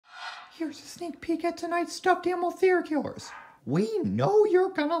Here's a sneak peek at tonight's stuffed animal serial killers. We know you're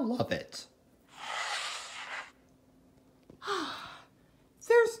gonna love it.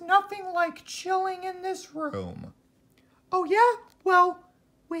 There's nothing like chilling in this room. Oh yeah? Well,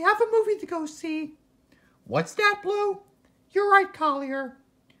 we have a movie to go see. What's that, Blue? You're right, Collier.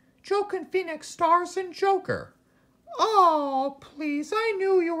 Joaquin Phoenix stars in Joker. Oh, please, I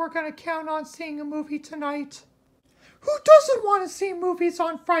knew you were going to count on seeing a movie tonight. Who doesn't want to see movies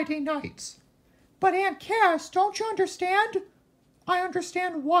on Friday nights? But Aunt Cass, don't you understand? I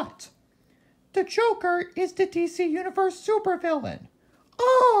understand what? The Joker is the DC Universe supervillain.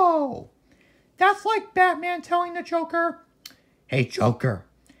 Oh! That's like Batman telling the Joker, "Hey, Joker,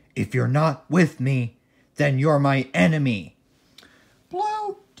 if you're not with me, then you're my enemy."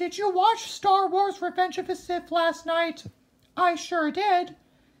 Blue, did you watch Star Wars Revenge of the Sith last night? I sure did.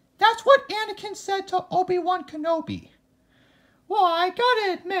 That's what Anakin said to Obi-Wan Kenobi. Well, I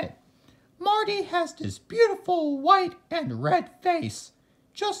gotta admit, Marty has this beautiful white and red face,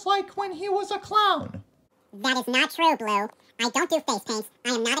 just like when he was a clown. That is not true, Blue. I don't do face paints. I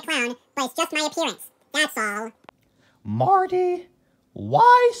am not a clown, but it's just my appearance. That's all. Marty,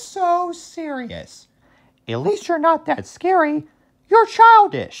 why so serious? At least you're not that scary. You're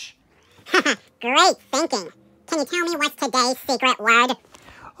childish. Great thinking. Can you tell me what's today's secret word?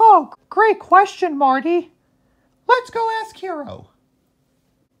 Oh, great question, Marty. Let's go ask Hero.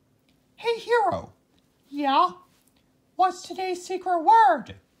 Hey, Hero. Yeah? What's today's secret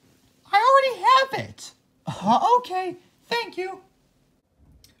word? I already have it. Okay, thank you.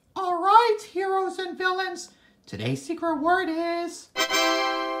 All right, heroes and villains. Today's secret word is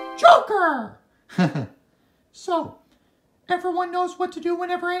Joker. So, everyone knows what to do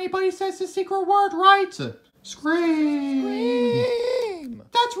whenever anybody says the secret word, right? Scream. Scream.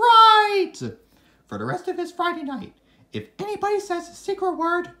 That's right. For the rest of this Friday night, if anybody says the secret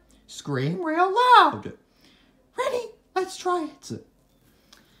word, scream real loud. Ready? Let's try it.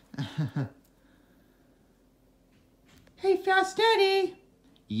 Hey, Fast Eddie.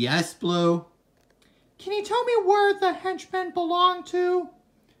 Yes, Blue? Can you tell me where the henchmen belong to?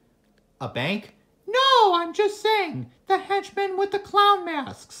 A bank? No, I'm just saying. The henchmen with the clown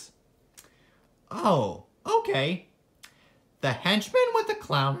masks. Oh, okay. The henchmen with the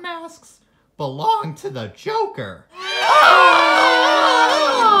clown masks belong to the Joker.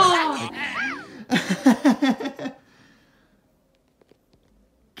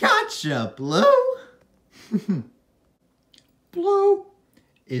 Gotcha, Blue. Blue,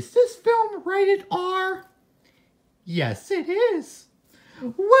 is this film rated R? Yes, it is.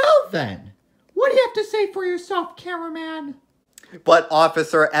 Well then, what do you have to say for yourself, cameraman? But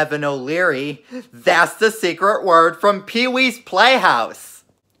Officer Evan O'Leary, that's the secret word from Pee-wee's Playhouse.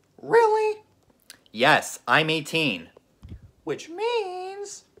 Really? Yes, I'm 18. Which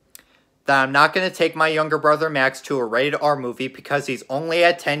means that I'm not going to take my younger brother Max to a rated R movie because he's only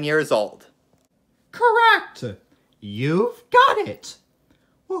at 10 years old. Correct. You've got it.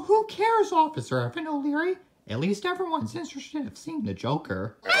 Well, who cares, Officer Evan O'Leary? At least everyone's interested in seeing the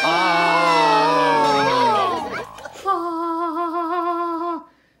Joker.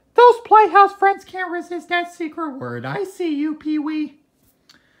 Those Playhouse friends can't resist that secret word. I see you, Pee-wee.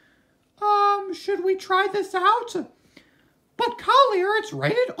 Should we try this out? But Collier, it's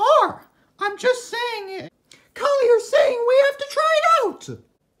rated R. I'm just saying. Collier's saying we have to try it out.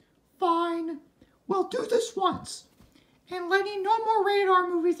 Fine. We'll do this once. And Lenny, no more rated R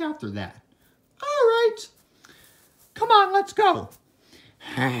movies after that. All right. Come on, let's go.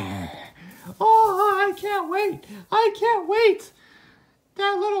 Oh, I can't wait. I can't wait.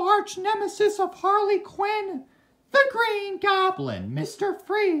 That little arch nemesis of Harley Quinn, the Green Goblin, Mr.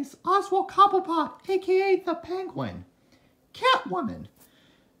 Freeze, Oswald Cobblepot, a.k.a. the Penguin, Catwoman.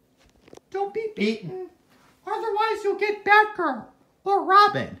 Don't be beaten, otherwise you'll get Batgirl or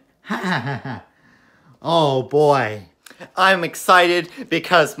Robin. Oh boy. I'm excited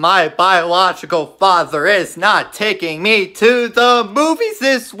because my biological father is not taking me to the movies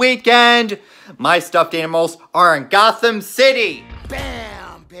this weekend. My stuffed animals are in Gotham City.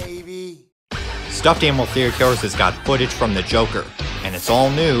 Bam, baby. Stuffed Animal Serial Killers has got footage from the Joker, and it's all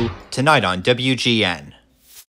new tonight on WGN.